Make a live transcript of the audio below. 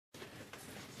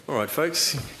All right,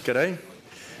 folks, g'day.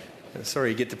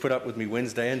 Sorry you get to put up with me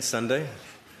Wednesday and Sunday.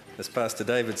 As Pastor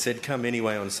David said, come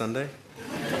anyway on Sunday.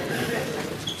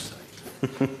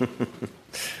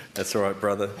 That's all right,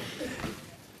 brother.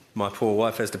 My poor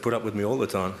wife has to put up with me all the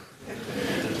time.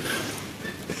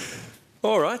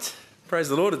 All right, praise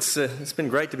the Lord. It's been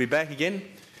great to be back again.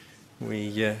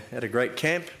 We had a great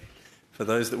camp. For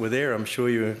those that were there, I'm sure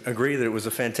you agree that it was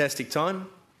a fantastic time.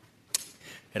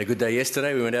 Had a good day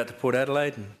yesterday. We went out to Port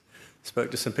Adelaide and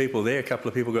spoke to some people there. A couple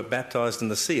of people got baptised in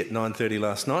the sea at 9:30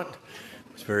 last night.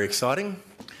 It was very exciting,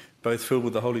 both filled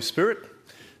with the Holy Spirit.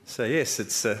 So yes,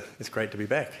 it's great to be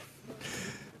back.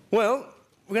 Well,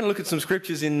 we're going to look at some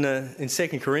scriptures in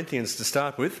 2 Corinthians to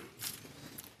start with,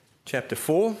 chapter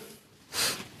 4.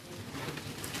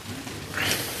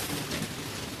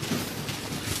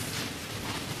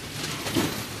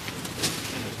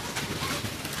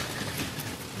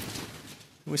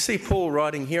 We see Paul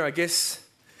writing here, I guess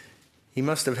he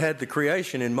must have had the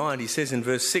creation in mind. He says in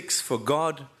verse 6, "For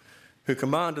God, who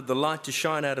commanded the light to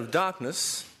shine out of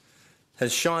darkness,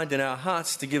 has shined in our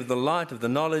hearts to give the light of the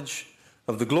knowledge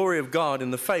of the glory of God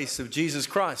in the face of Jesus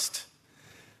Christ."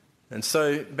 And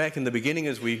so back in the beginning,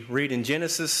 as we read in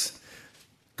Genesis,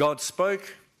 God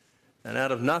spoke, and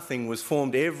out of nothing was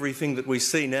formed everything that we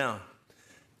see now.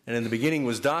 And in the beginning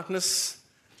was darkness,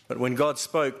 but when God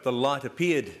spoke, the light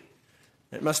appeared.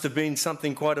 It must have been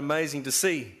something quite amazing to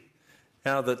see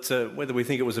how that, whether we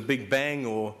think it was a big bang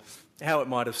or how it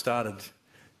might have started.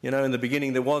 You know, in the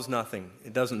beginning there was nothing.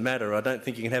 It doesn't matter. I don't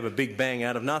think you can have a big bang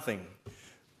out of nothing.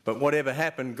 But whatever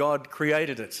happened, God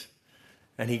created it.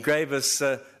 And he gave us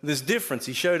this difference.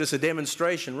 He showed us a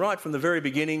demonstration right from the very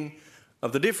beginning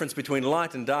of the difference between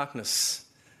light and darkness.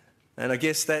 And I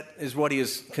guess that is what he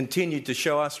has continued to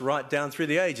show us right down through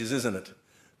the ages, isn't it?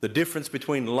 The difference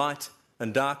between light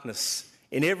and darkness.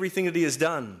 In everything that he has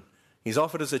done, he's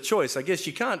offered us a choice. I guess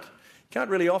you can't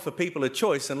really offer people a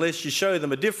choice unless you show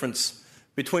them a difference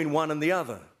between one and the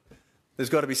other. There's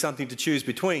got to be something to choose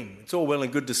between. It's all well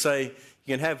and good to say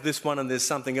you can have this one and there's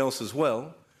something else as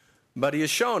well, but he has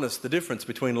shown us the difference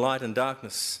between light and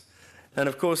darkness. And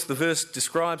of course the verse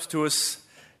describes to us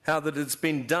how that it's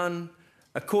been done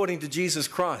according to Jesus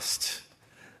Christ.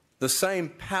 The same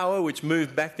power which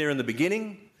moved back there in the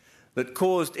beginning, that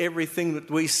caused everything that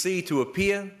we see to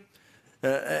appear,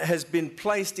 has been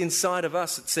placed inside of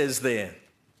us, it says there.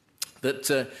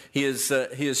 That he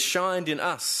has shined in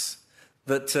us,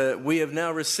 that we have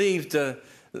now received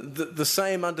the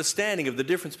same understanding of the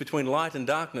difference between light and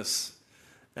darkness.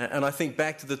 And I think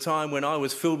back to the time when I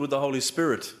was filled with the Holy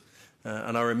Spirit.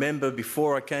 And I remember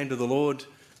before I came to the Lord,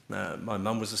 my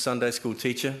mum was a Sunday school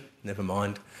teacher, never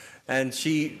mind, and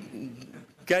she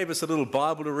gave us a little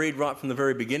Bible to read right from the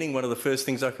very beginning. One of the first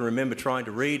things I can remember trying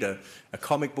to read, a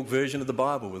comic book version of the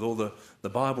Bible with all the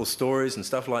Bible stories and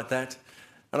stuff like that.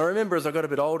 And I remember as I got a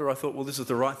bit older, I thought, well, this is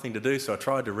the right thing to do, so I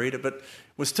tried to read it, but it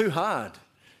was too hard.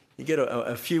 You get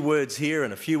a few words here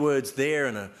and a few words there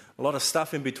and a lot of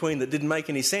stuff in between that didn't make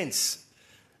any sense.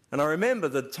 And I remember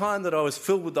the time that I was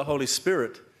filled with the Holy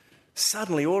Spirit,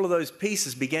 suddenly all of those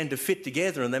pieces began to fit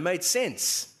together and they made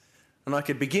sense. And I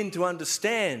could begin to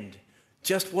understand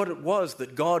just what it was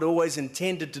that God always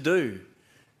intended to do.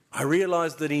 I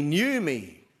realised that he knew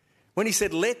me. When he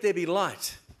said, "Let there be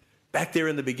light," back there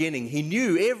in the beginning, he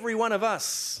knew every one of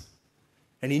us.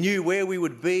 And he knew where we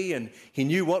would be, and he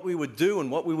knew what we would do and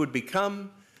what we would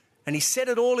become. And he set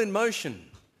it all in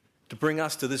motion to bring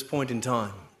us to this point in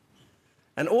time.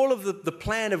 And all of the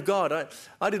plan of God,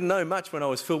 I didn't know much when I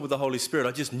was filled with the Holy Spirit.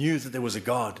 I just knew that there was a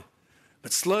God.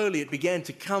 But slowly it began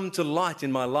to come to light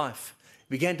in my life.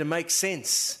 Began to make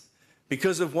sense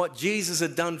because of what Jesus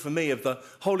had done for me, of the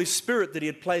Holy Spirit that he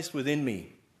had placed within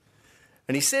me.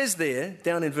 And he says there,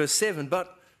 down in verse 7,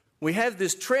 "But we have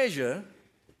this treasure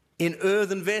in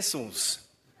earthen vessels,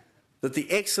 that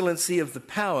the excellency of the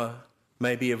power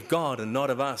may be of God and not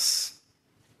of us."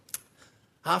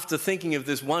 After thinking of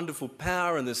this wonderful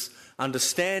power and this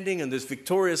understanding and this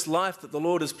victorious life that the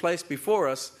Lord has placed before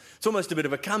us, it's almost a bit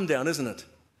of a come down, isn't it?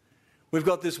 We've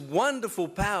got this wonderful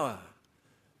power,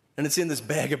 and it's in this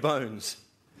bag of bones.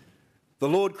 The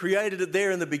Lord created it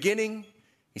there in the beginning.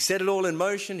 He set it all in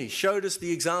motion. He showed us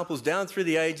the examples down through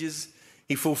the ages.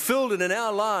 He fulfilled it in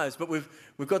our lives, but we've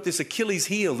got this Achilles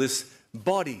heel, this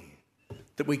body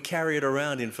that we carry it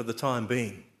around in for the time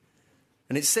being.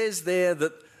 And it says there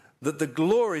that the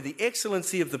glory, the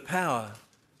excellency of the power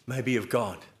may be of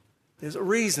God. There's a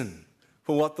reason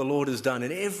for what the Lord has done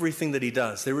in everything that he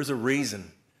does. There is a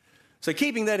reason. So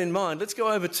keeping that in mind, let's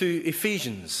go over to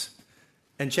Ephesians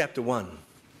and chapter 1.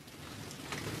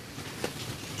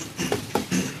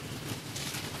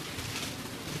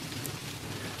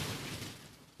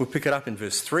 We'll pick it up in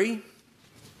verse 3.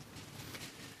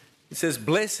 It says,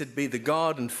 "Blessed be the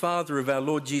God and Father of our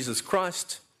Lord Jesus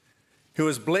Christ, who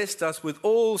has blessed us with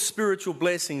all spiritual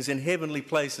blessings in heavenly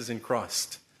places in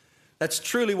Christ." That's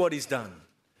truly what he's done.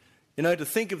 You know, to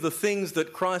think of the things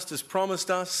that Christ has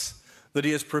promised us, that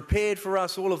he has prepared for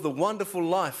us, all of the wonderful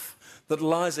life that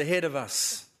lies ahead of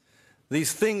us.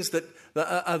 These things that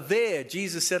are there.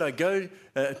 Jesus said, "I go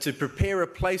to prepare a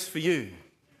place for you,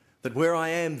 that where I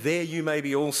am, there you may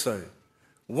be also."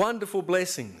 Wonderful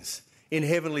blessings in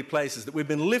heavenly places that we've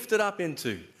been lifted up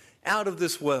into, out of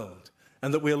this world,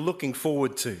 and that we're looking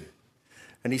forward to.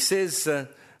 And he says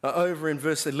over in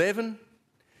verse 11,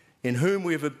 "In whom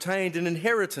we have obtained an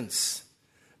inheritance,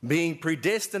 being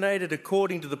predestinated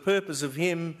according to the purpose of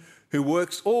him who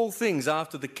works all things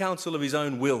after the counsel of his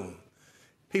own will."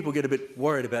 People get a bit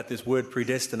worried about this word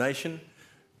predestination.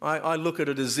 I look at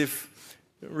it as if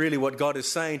really what God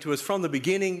is saying to us from the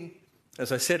beginning,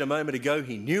 as I said a moment ago,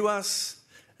 he knew us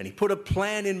and he put a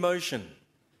plan in motion.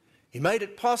 He made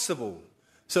it possible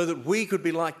so that we could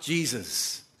be like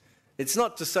Jesus. It's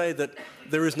not to say that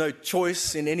there is no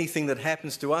choice in anything that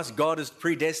happens to us. God is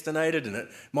predestinated and it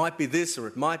might be this or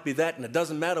it might be that and it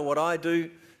doesn't matter what I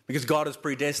do because God has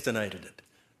predestinated it.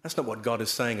 That's not what God is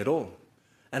saying at all.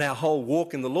 And our whole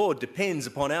walk in the Lord depends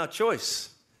upon our choice.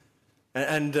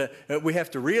 And we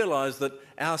have to realise that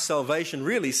our salvation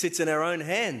really sits in our own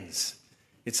hands.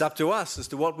 It's up to us as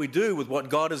to what we do with what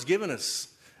God has given us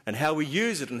and how we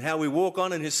use it and how we walk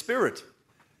on in his Spirit.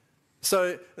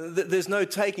 So there's no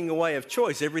taking away of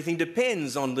choice. Everything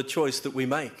depends on the choice that we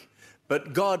make.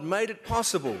 But God made it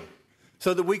possible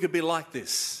so that we could be like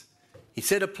this. He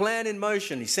set a plan in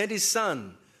motion. He sent his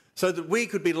Son so that we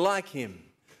could be like him,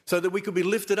 so that we could be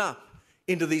lifted up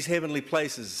into these heavenly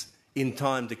places in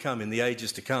time to come, in the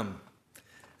ages to come.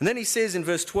 And then he says in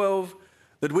verse 12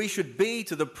 that we should be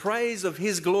to the praise of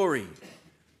his glory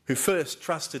who first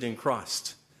trusted in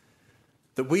Christ.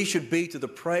 That we should be to the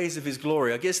praise of his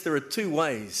glory. I guess there are two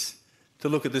ways to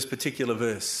look at this particular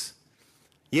verse.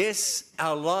 Yes,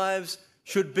 our lives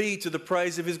should be to the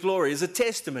praise of his glory as a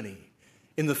testimony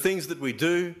in the things that we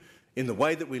do, in the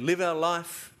way that we live our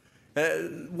life,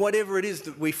 whatever it is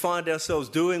that we find ourselves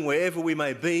doing, wherever we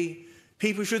may be.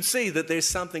 People should see that there's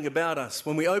something about us.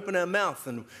 When we open our mouth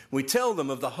and we tell them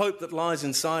of the hope that lies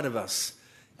inside of us,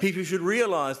 people should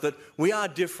realise that we are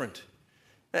different.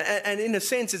 And in a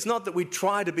sense, it's not that we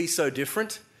try to be so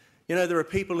different. You know, there are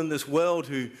people in this world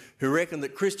who reckon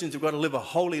that Christians have got to live a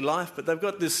holy life, but they've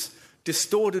got this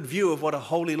distorted view of what a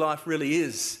holy life really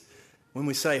is. When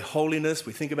we say holiness,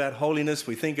 we think about holiness,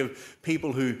 we think of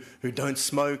people who don't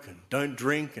smoke and don't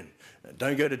drink and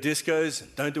don't go to discos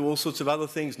and don't do all sorts of other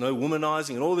things, no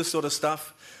womanizing and all this sort of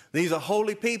stuff. These are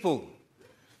holy people.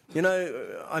 You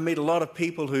know, I meet a lot of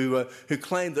people who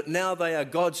claim that now they are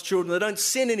God's children. They don't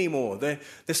sin anymore. They're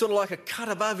sort of like a cut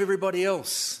above everybody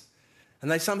else.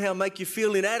 And they somehow make you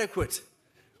feel inadequate.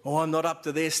 Oh, I'm not up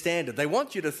to their standard. They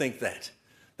want you to think that.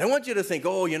 They want you to think,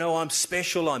 oh, you know, I'm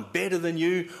special, I'm better than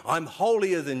you, I'm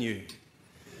holier than you.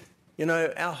 You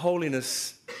know, our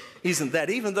holiness isn't that,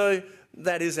 even though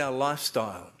that is our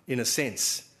lifestyle in a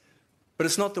sense. But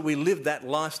it's not that we live that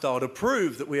lifestyle to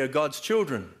prove that we are God's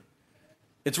children.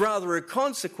 It's rather a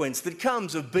consequence that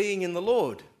comes of being in the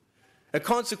Lord, a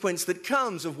consequence that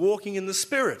comes of walking in the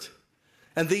Spirit.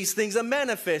 And these things are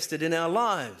manifested in our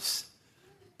lives.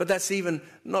 But that's even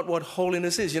not what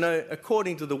holiness is. You know,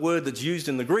 according to the word that's used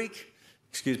in the Greek,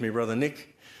 excuse me, Brother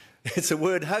Nick, it's a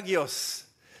word hagios.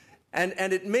 And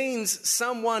it means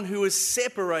someone who is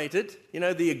separated. You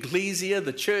know, the ecclesia,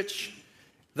 the church,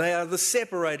 they are the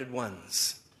separated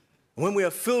ones. When we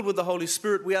are filled with the Holy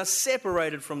Spirit, we are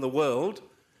separated from the world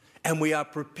and we are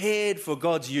prepared for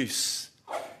God's use.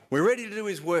 We're ready to do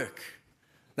his work.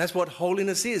 That's what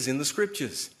holiness is in the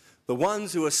Scriptures. The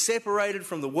ones who are separated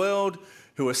from the world,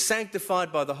 who are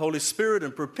sanctified by the Holy Spirit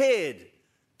and prepared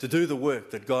to do the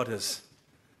work that God has.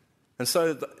 And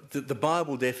so the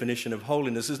Bible definition of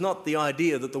holiness is not the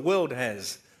idea that the world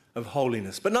has of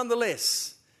holiness. But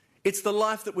nonetheless, it's the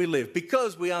life that we live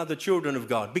because we are the children of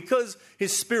God, because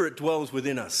his Spirit dwells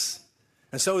within us.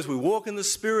 And so as we walk in the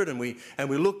Spirit and we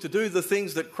look to do the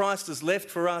things that Christ has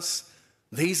left for us,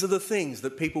 these are the things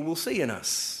that people will see in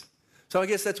us. So I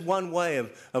guess that's one way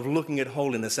of looking at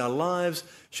holiness. Our lives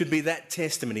should be that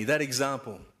testimony, that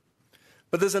example.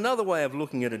 But there's another way of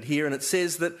looking at it here, and it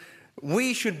says that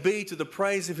we should be to the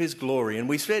praise of his glory. And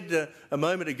we said a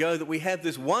moment ago that we have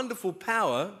this wonderful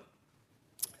power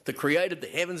that created the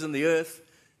heavens and the earth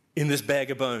in this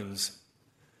bag of bones.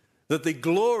 That the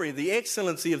glory, the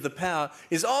excellency of the power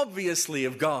is obviously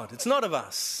of God. It's not of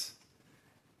us.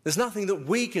 There's nothing that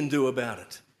we can do about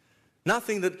it.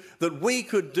 Nothing that we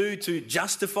could do to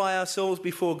justify ourselves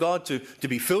before God, to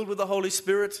be filled with the Holy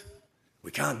Spirit.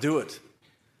 We can't do it.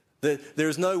 There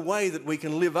is no way that we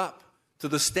can live up to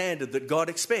the standard that God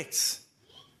expects.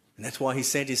 And that's why he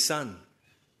sent his Son.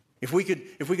 If we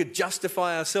could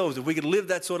justify ourselves, if we could live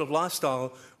that sort of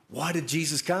lifestyle, why did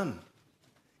Jesus come?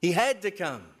 He had to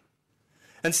come.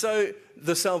 And so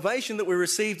the salvation that we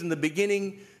received in the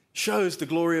beginning shows the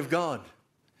glory of God.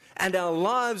 And our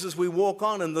lives as we walk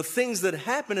on, and the things that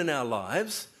happen in our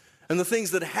lives and the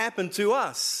things that happen to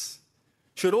us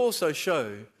should also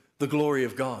show the glory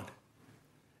of God.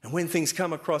 And when things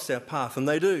come across our path, and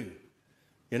they do,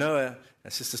 you know,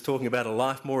 our sister's talking about a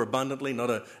life more abundantly, not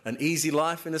an easy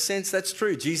life in a sense. That's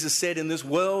true. Jesus said, in this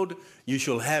world you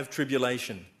shall have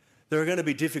tribulation. There are going to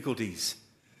be difficulties.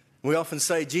 We often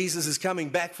say Jesus is coming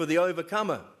back for the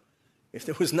overcomer. If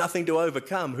there was nothing to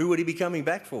overcome, who would he be coming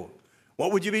back for?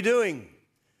 What would you be doing?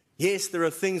 Yes, there are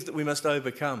things that we must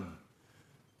overcome,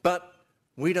 but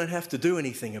we don't have to do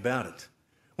anything about it.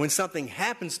 When something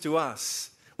happens to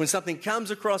us, when something comes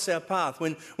across our path,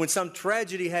 when some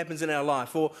tragedy happens in our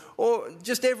life, or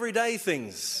just everyday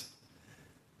things,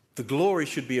 the glory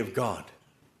should be of God.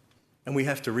 And we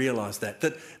have to realise that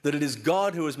it is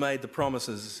God who has made the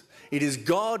promises. It is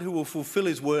God who will fulfil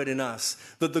his word in us,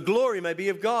 that the glory may be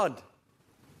of God.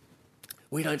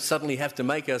 We don't suddenly have to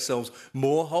make ourselves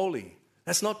more holy.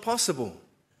 That's not possible.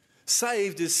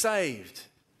 Saved is saved.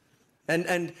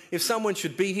 And if someone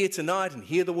should be here tonight and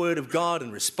hear the word of God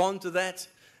and respond to that,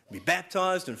 be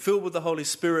baptised and filled with the Holy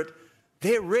Spirit,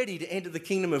 they're ready to enter the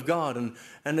kingdom of God.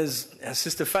 And as our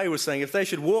sister Faye was saying, if they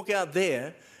should walk out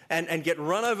there and get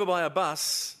run over by a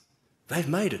bus, they've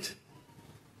made it.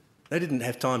 They didn't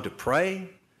have time to pray,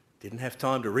 didn't have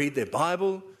time to read their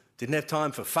Bible, didn't have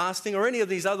time for fasting or any of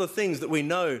these other things that we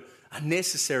know are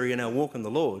necessary in our walk in the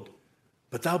Lord,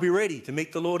 but they'll be ready to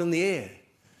meet the Lord in the air.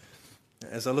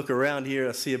 As I look around here,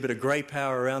 I see a bit of grey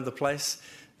power around the place.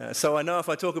 So I know if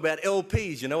I talk about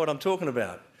LPs, you know what I'm talking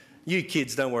about. You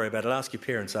kids, don't worry about it. Ask your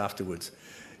parents afterwards.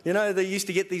 You know, they used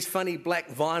to get these funny black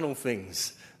vinyl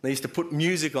things. They used to put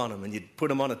music on them, and you'd put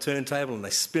them on a turntable and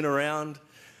they spin around.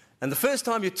 And the first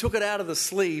time you took it out of the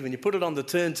sleeve and you put it on the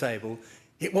turntable,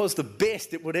 it was the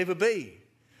best it would ever be.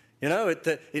 You know,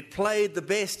 it played the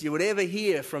best you would ever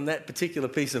hear from that particular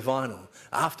piece of vinyl.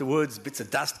 Afterwards, bits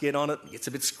of dust get on it, it gets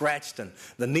a bit scratched, and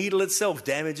the needle itself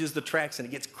damages the tracks and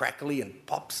it gets crackly and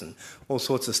pops and all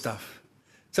sorts of stuff.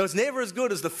 So it's never as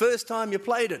good as the first time you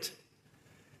played it.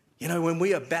 You know, when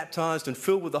we are baptised and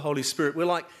filled with the Holy Spirit, we're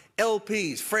like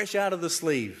LPs, fresh out of the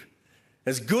sleeve,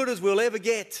 as good as we'll ever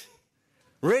get,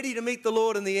 ready to meet the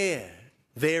Lord in the air,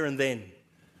 there and then.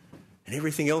 And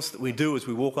everything else that we do as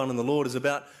we walk on in the Lord is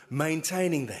about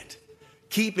maintaining that,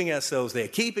 keeping ourselves there,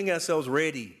 keeping ourselves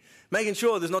ready, making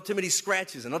sure there's not too many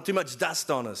scratches and not too much dust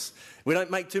on us. We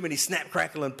don't make too many snap,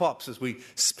 crackle and pops as we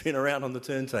spin around on the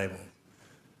turntable.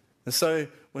 And so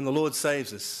when the Lord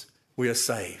saves us, we are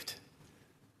saved.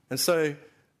 And so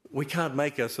we can't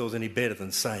make ourselves any better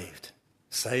than saved.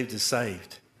 Saved is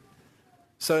saved.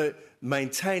 So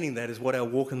maintaining that is what our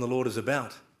walk in the Lord is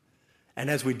about. And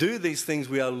as we do these things,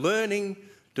 we are learning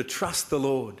to trust the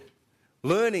Lord,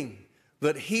 learning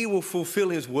that he will fulfill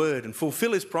his word and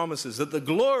fulfill his promises, that the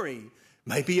glory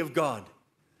may be of God.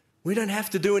 We don't have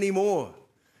to do any more.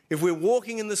 If we're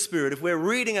walking in the Spirit, if we're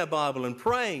reading our Bible and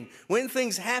praying, when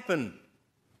things happen,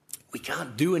 we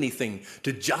can't do anything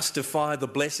to justify the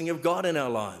blessing of God in our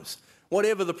lives,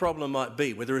 whatever the problem might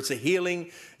be, whether it's a healing.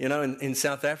 You know, in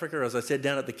South Africa, as I said,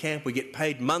 down at the camp, we get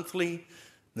paid monthly.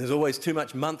 There's always too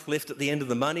much month left at the end of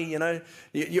the money, you know.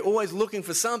 You're always looking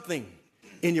for something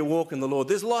in your walk in the Lord.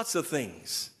 There's lots of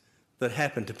things that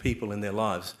happen to people in their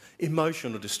lives,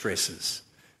 emotional distresses,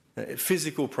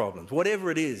 physical problems,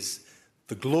 whatever it is,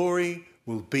 the glory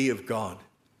will be of God.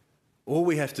 All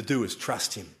we have to do is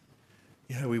trust him.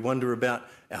 You know, we wonder about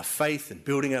our faith and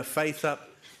building our faith up.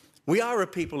 We are a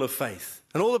people of faith.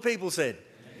 And all the people said,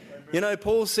 you know,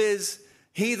 Paul says,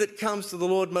 he that comes to the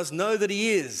Lord must know that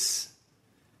he is.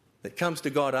 That comes to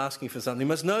God asking for something,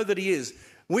 must know that he is.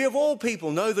 We of all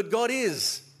people know that God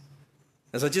is.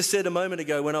 As I just said a moment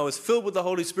ago, when I was filled with the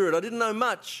Holy Spirit, I didn't know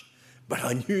much, but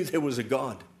I knew there was a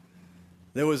God.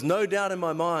 There was no doubt in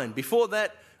my mind. Before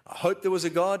that, I hoped there was a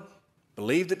God,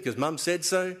 believed it because Mum said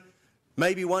so.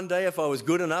 Maybe one day if I was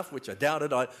good enough, which I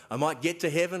doubted, I might get to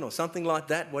heaven or something like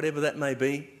that, whatever that may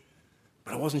be.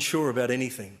 But I wasn't sure about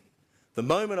anything. The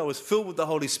moment I was filled with the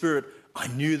Holy Spirit, I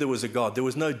knew there was a God. There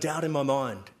was no doubt in my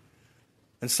mind.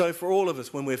 And so for all of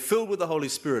us, when we're filled with the Holy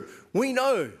Spirit, we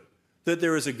know that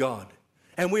there is a God.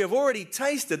 And we have already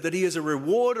tasted that he is a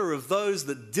rewarder of those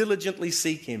that diligently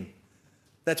seek him.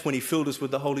 That's when he filled us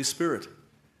with the Holy Spirit.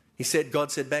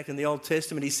 God said back in the Old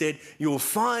Testament, he said, you will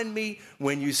find me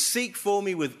when you seek for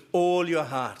me with all your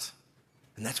heart.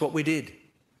 And that's what we did.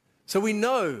 So we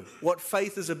know what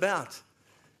faith is about.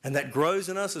 And that grows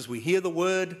in us as we hear the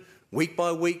word week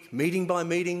by week, meeting by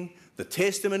meeting, the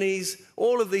testimonies,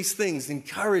 all of these things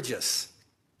encourage us.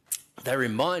 They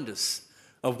remind us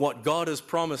of what God has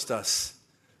promised us.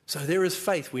 So there is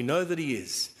faith. We know that he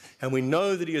is. And we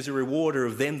know that he is a rewarder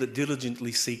of them that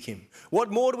diligently seek him. What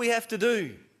more do we have to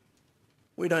do?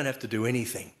 We don't have to do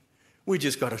anything. We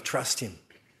just got to trust him.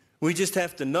 We just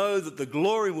have to know that the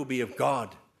glory will be of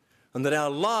God and that our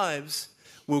lives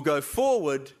will go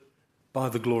forward by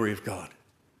the glory of God.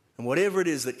 And whatever it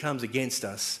is that comes against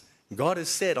us, God has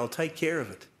said, I'll take care of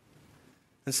it.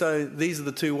 And so these are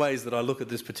the two ways that I look at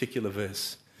this particular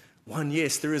verse. One,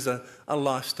 yes, there is a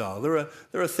lifestyle. There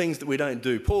are things that we don't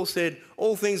do. Paul said,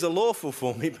 all things are lawful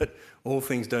for me, but all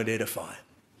things don't edify.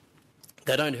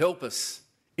 They don't help us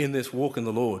in this walk in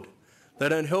the Lord. They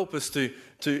don't help us to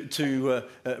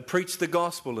preach the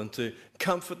gospel and to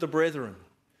comfort the brethren.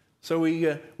 So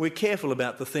we're careful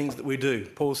about the things that we do.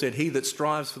 Paul said, he that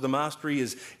strives for the mastery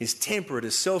is temperate,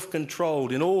 is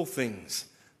self-controlled in all things.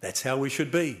 That's how we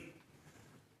should be.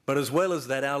 But as well as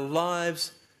that, our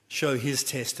lives show his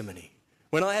testimony.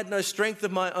 When I had no strength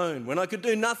of my own, when I could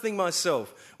do nothing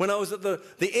myself, when I was at the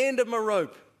end of my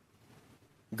rope,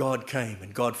 God came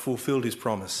and God fulfilled his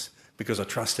promise because I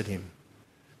trusted him.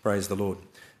 Praise the Lord.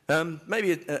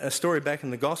 Maybe a story back in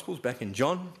the Gospels, back in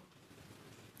John.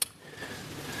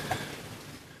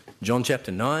 John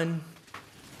chapter 9.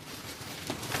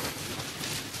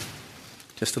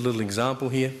 Just a little example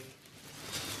here.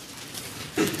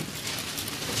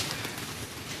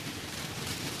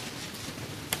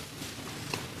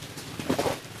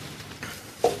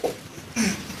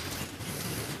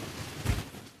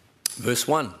 Verse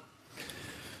 1.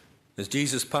 As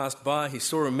Jesus passed by, he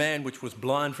saw a man which was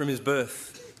blind from his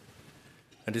birth.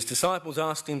 And his disciples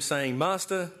asked him, saying,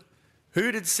 Master,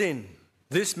 who did sin,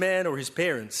 this man or his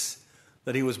parents,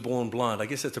 that he was born blind? I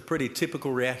guess that's a pretty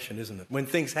typical reaction, isn't it? When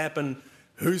things happen,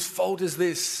 whose fault is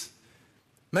this?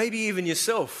 Maybe even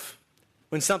yourself,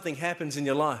 when something happens in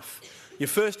your life. Your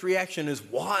first reaction is,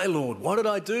 why, Lord? What did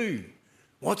I do?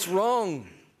 What's wrong?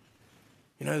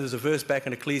 You know, there's a verse back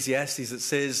in Ecclesiastes that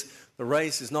says, the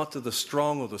race is not to the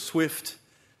strong or the swift.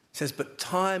 It says, but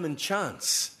time and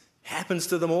chance happens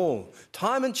to them all.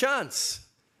 Time and chance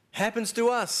happens to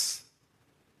us.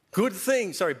 Bad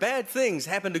things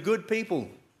happen to good people.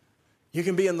 You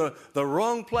can be in the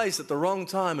wrong place at the wrong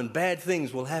time and bad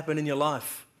things will happen in your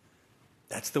life.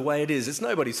 That's the way it is. It's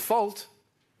nobody's fault.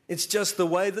 It's just the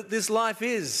way that this life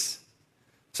is.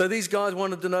 So these guys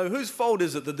wanted to know, whose fault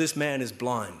is it that this man is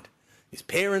blind? His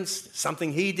parents,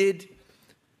 something he did?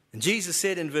 And Jesus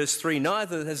said in verse 3,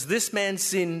 neither has this man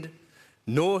sinned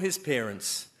nor his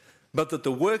parents, but that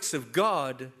the works of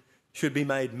God should be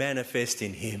made manifest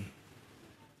in him.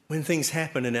 When things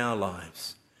happen in our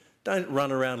lives, don't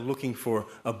run around looking for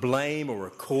a blame or a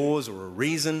cause or a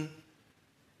reason.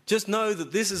 Just know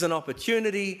that this is an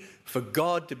opportunity for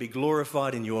God to be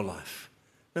glorified in your life.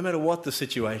 No matter what the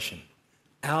situation,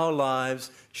 our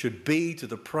lives should be to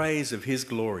the praise of his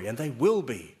glory, and they will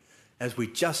be as we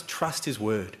just trust his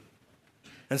word.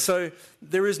 And so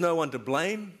there is no one to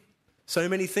blame. So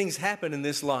many things happen in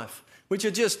this life which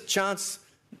are just chance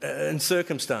and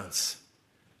circumstance.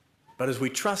 But as we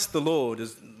trust the Lord,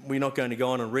 we're not going to go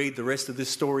on and read the rest of this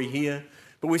story here,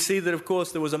 but we see that, of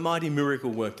course, there was a mighty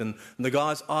miracle worked and the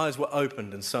guy's eyes were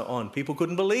opened and so on. People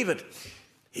couldn't believe it.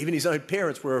 Even his own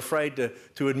parents were afraid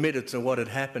to admit it to what had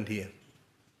happened here.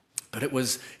 But it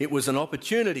was an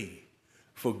opportunity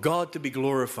for God to be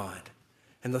glorified.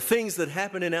 And the things that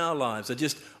happen in our lives are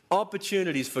just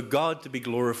opportunities for God to be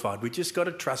glorified. We just got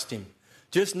to trust him.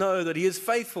 Just know that he is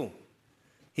faithful.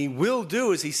 He will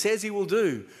do as he says he will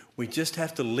do. We just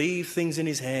have to leave things in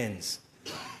his hands.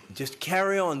 Just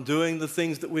carry on doing the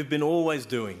things that we've been always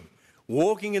doing.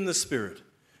 Walking in the Spirit.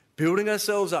 Building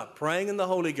ourselves up. Praying in the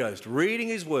Holy Ghost. Reading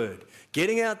his word.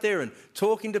 Getting out there and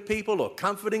talking to people or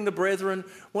comforting the brethren.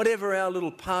 Whatever our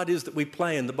little part is that we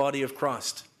play in the body of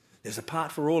Christ. There's a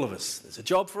part for all of us. There's a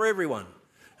job for everyone.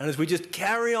 And as we just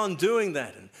carry on doing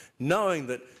that and knowing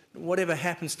that whatever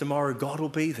happens tomorrow, God will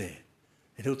be there.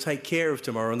 And he'll take care of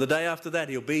tomorrow. And the day after that,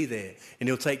 he'll be there. And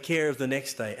he'll take care of the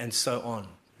next day and so on.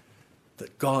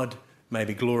 That God may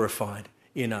be glorified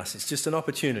in us. It's just an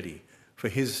opportunity for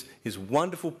his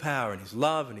wonderful power and his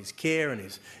love and his care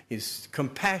and his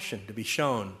compassion to be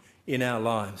shown in our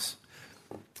lives.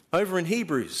 Over in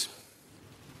Hebrews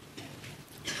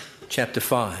chapter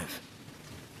 5.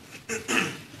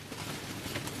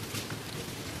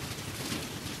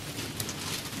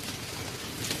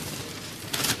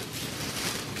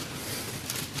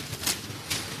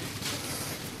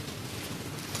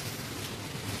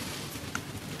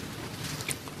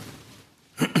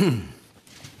 We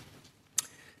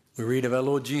read of our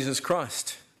Lord Jesus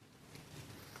Christ.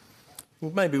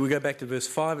 Well, maybe we go back to verse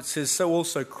 5. It says, "So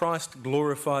also Christ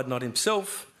glorified not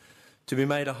himself to be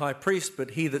made a high priest,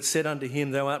 but he that said unto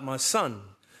him, Thou art my son,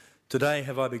 today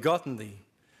have I begotten thee.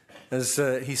 As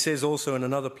he says also in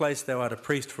another place, Thou art a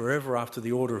priest forever after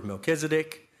the order of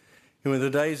Melchizedek, who in the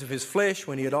days of his flesh,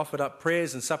 when he had offered up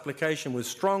prayers and supplication with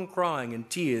strong crying and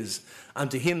tears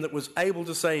unto him that was able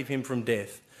to save him from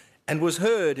death, and was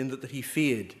heard in that he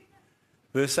feared."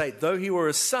 Verse 8, "Though he were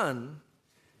a son,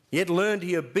 yet learned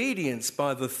he obedience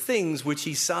by the things which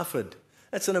he suffered."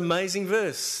 That's an amazing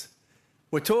verse.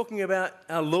 We're talking about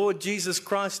our Lord Jesus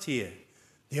Christ here,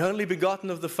 the only begotten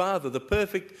of the Father, the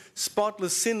perfect,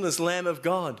 spotless, sinless Lamb of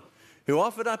God, who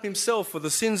offered up himself for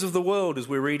the sins of the world, as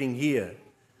we're reading here.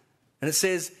 And it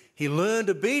says he learned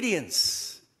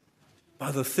obedience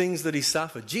by the things that he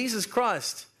suffered. Jesus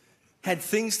Christ had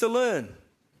things to learn.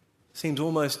 Seems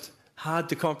almost hard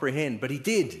to comprehend, but he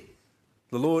did.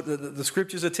 The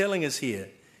scriptures are telling us here.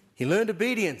 He learned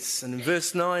obedience, and in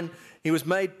verse 9, he was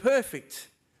made perfect.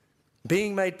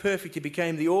 Being made perfect, he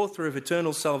became the author of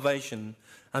eternal salvation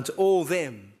unto all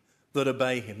them that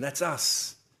obey him. That's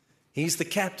us. He's the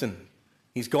captain.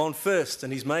 He's gone first,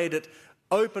 and he's made it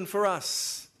open for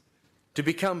us to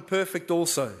become perfect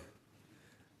also.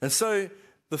 And so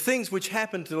the things which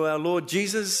happened to our Lord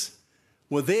Jesus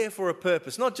were there for a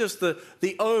purpose, not just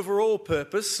the overall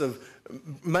purpose of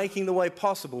making the way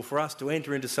possible for us to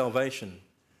enter into salvation,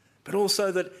 but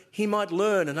also that he might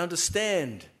learn and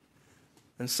understand.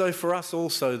 And so for us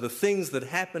also, the things that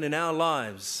happen in our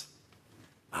lives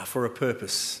are for a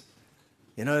purpose.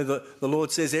 You know, the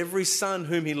Lord says, every son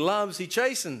whom he loves, he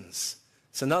chastens.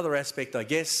 It's another aspect, I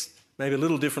guess, maybe a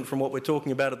little different from what we're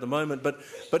talking about at the moment,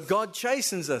 but God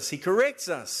chastens us, he corrects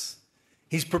us.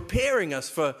 He's preparing us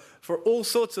for all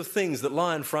sorts of things that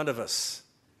lie in front of us.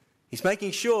 He's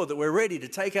making sure that we're ready to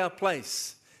take our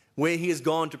place where he has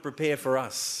gone to prepare for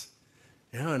us.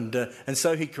 You know, and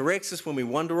so he corrects us when we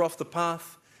wander off the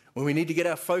path, when we need to get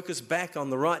our focus back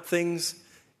on the right things.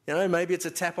 You know, maybe it's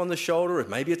a tap on the shoulder, or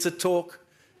maybe it's a talk.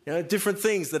 You know, different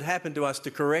things that happen to us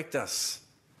to correct us.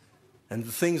 And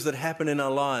the things that happen in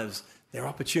our lives, they're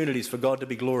opportunities for God to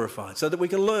be glorified, so that we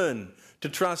can learn to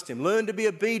trust him, learn to be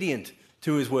obedient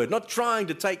to his word, not trying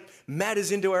to take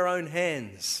matters into our own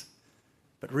hands,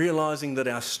 but realising that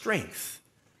our strength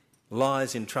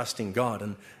lies in trusting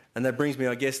God. And that brings me,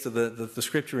 I guess, to the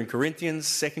scripture in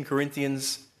Corinthians, 2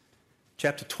 Corinthians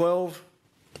chapter 12.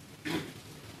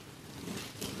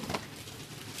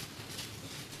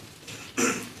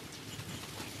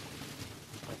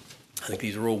 I think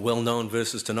these are all well-known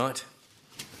verses tonight.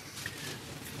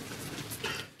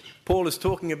 Paul is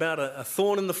talking about a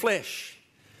thorn in the flesh.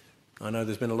 I know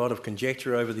there's been a lot of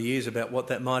conjecture over the years about what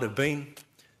that might have been.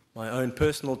 My own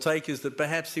personal take is that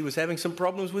perhaps he was having some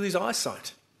problems with his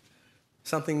eyesight.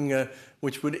 Something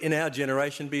which would, in our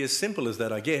generation, be as simple as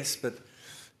that, I guess. But,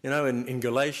 you know, in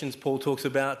Galatians, Paul talks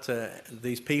about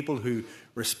these people who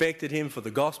respected him for the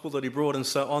gospel that he brought and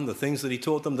so on, the things that he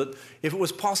taught them, that if it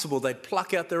was possible, they'd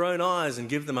pluck out their own eyes and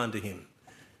give them unto him.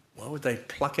 Why would they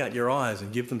pluck out your eyes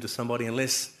and give them to somebody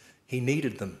unless he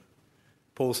needed them?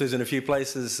 Paul says in a few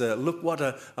places, look what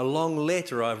a long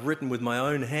letter I've written with my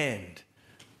own hand.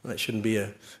 Well, that shouldn't be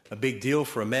a big deal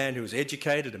for a man who was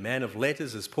educated, a man of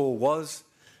letters, as Paul was.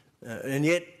 And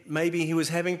yet maybe he was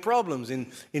having problems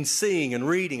in seeing and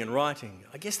reading and writing.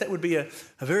 I guess that would be a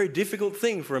very difficult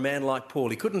thing for a man like Paul.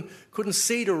 He couldn't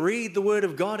see to read the Word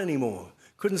of God anymore,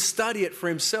 couldn't study it for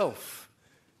himself.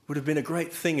 It would have been a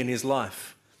great thing in his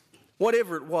life.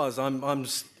 Whatever it was, I'm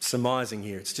surmising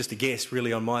here. It's just a guess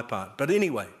really on my part. But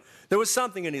anyway, there was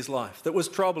something in his life that was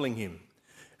troubling him.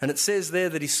 And it says there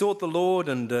that he sought the Lord,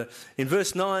 and in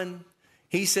verse 9,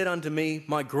 he said unto me,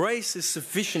 My grace is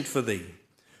sufficient for thee.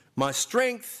 My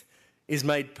strength is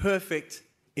made perfect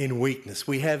in weakness.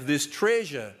 We have this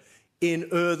treasure in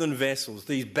earthen vessels,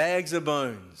 these bags of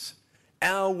bones,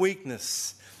 our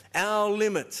weakness, our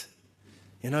limit.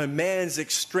 You know, man's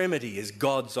extremity is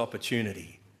God's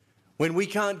opportunity. When we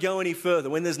can't go any further,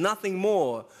 when there's nothing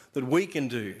more that we can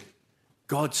do,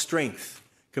 God's strength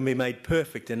can be made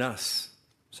perfect in us.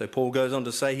 So Paul goes on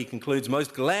to say, he concludes,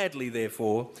 Most gladly,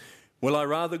 therefore, will I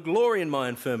rather glory in my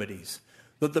infirmities,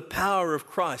 that the power of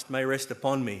Christ may rest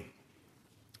upon me.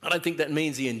 I don't think that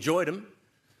means he enjoyed them.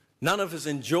 None of us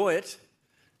enjoy it.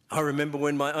 I remember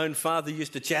when my own father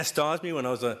used to chastise me when I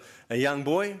was a young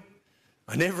boy.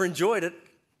 I never enjoyed it.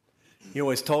 He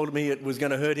always told me it was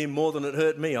going to hurt him more than it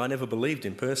hurt me. I never believed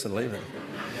him personally.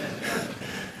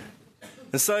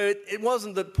 And so it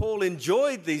wasn't that Paul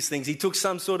enjoyed these things. He took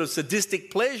some sort of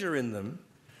sadistic pleasure in them.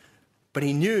 But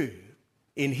he knew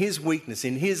in his weakness,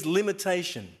 in his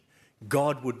limitation,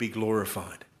 God would be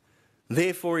glorified.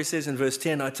 Therefore, he says in verse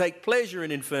 10, I take pleasure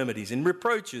in infirmities, in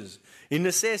reproaches, in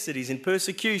necessities, in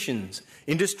persecutions,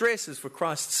 in distresses for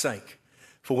Christ's sake.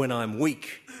 For when I am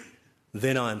weak,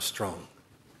 then I am strong.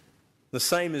 The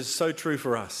same is so true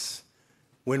for us.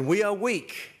 When we are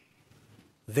weak,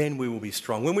 then we will be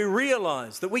strong. When we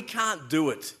realise that we can't do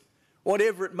it,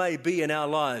 whatever it may be in our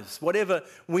lives, whatever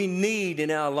we need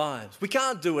in our lives, we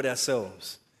can't do it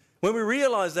ourselves. When we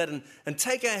realise that and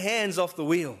take our hands off the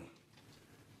wheel,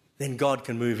 then God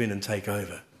can move in and take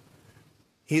over.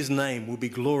 His name will be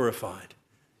glorified.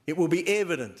 It will be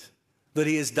evident that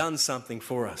he has done something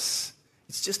for us.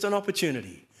 It's just an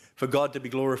opportunity for God to be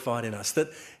glorified in us, that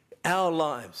our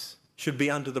lives should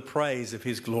be under the praise of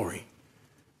his glory.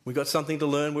 We've got something to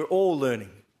learn. We're all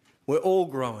learning. We're all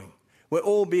growing. We're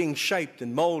all being shaped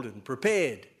and moulded and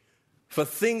prepared for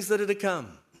things that are to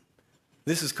come.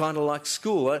 This is kind of like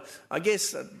school. I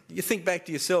guess you think back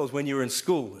to yourselves when you were in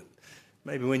school.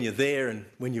 Maybe when you're there and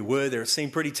when you were there, it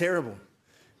seemed pretty terrible.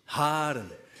 Hard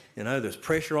and, there's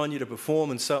pressure on you to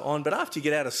perform and so on. But after you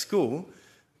get out of school,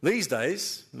 these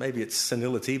days, maybe it's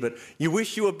senility, but you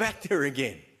wish you were back there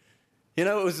again. It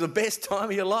was the best time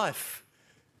of your life.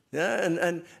 Yeah,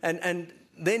 and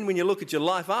then when you look at your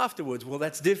life afterwards, well,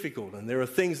 that's difficult. And there are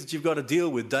things that you've got to deal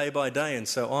with day by day and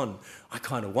so on. I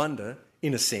kind of wonder,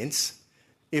 in a sense,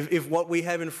 if what we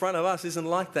have in front of us isn't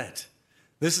like that.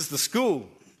 This is the school.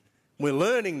 We're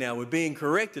learning now. We're being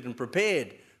corrected and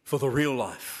prepared for the real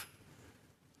life.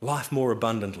 Life more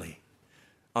abundantly.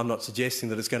 I'm not suggesting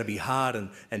that it's going to be hard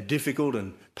and difficult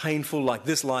and painful like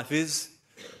this life is,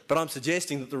 but I'm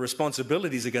suggesting that the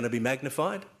responsibilities are going to be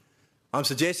magnified. I'm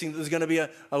suggesting that there's going to be a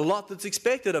lot that's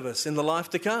expected of us in the life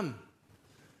to come.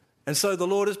 And so the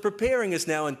Lord is preparing us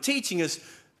now and teaching us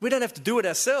we don't have to do it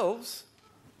ourselves,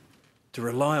 to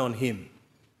rely on him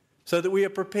so that we are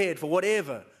prepared for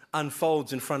whatever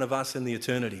unfolds in front of us in the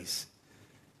eternities.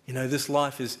 This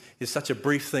life is such a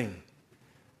brief thing,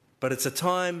 but it's a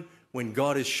time when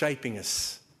God is shaping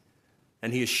us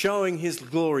and he is showing his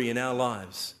glory in our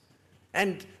lives.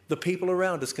 And the people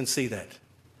around us can see that.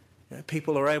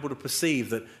 People are able to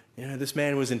perceive that, this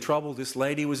man was in trouble, this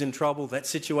lady was in trouble, that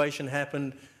situation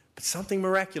happened, but something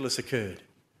miraculous occurred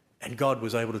and God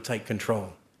was able to take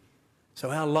control.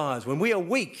 So our lives, when we are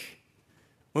weak,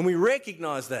 when we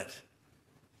recognise that,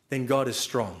 then God is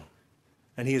strong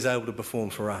and he is able to perform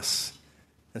for us.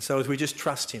 And so as we just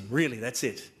trust him, really, that's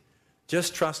it.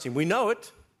 Just trust him. We know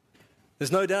it.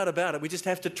 There's no doubt about it. We just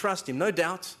have to trust him. No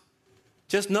doubt.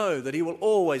 Just know that he will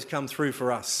always come through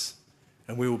for us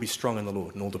and we will be strong in the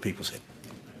Lord. And all the people said.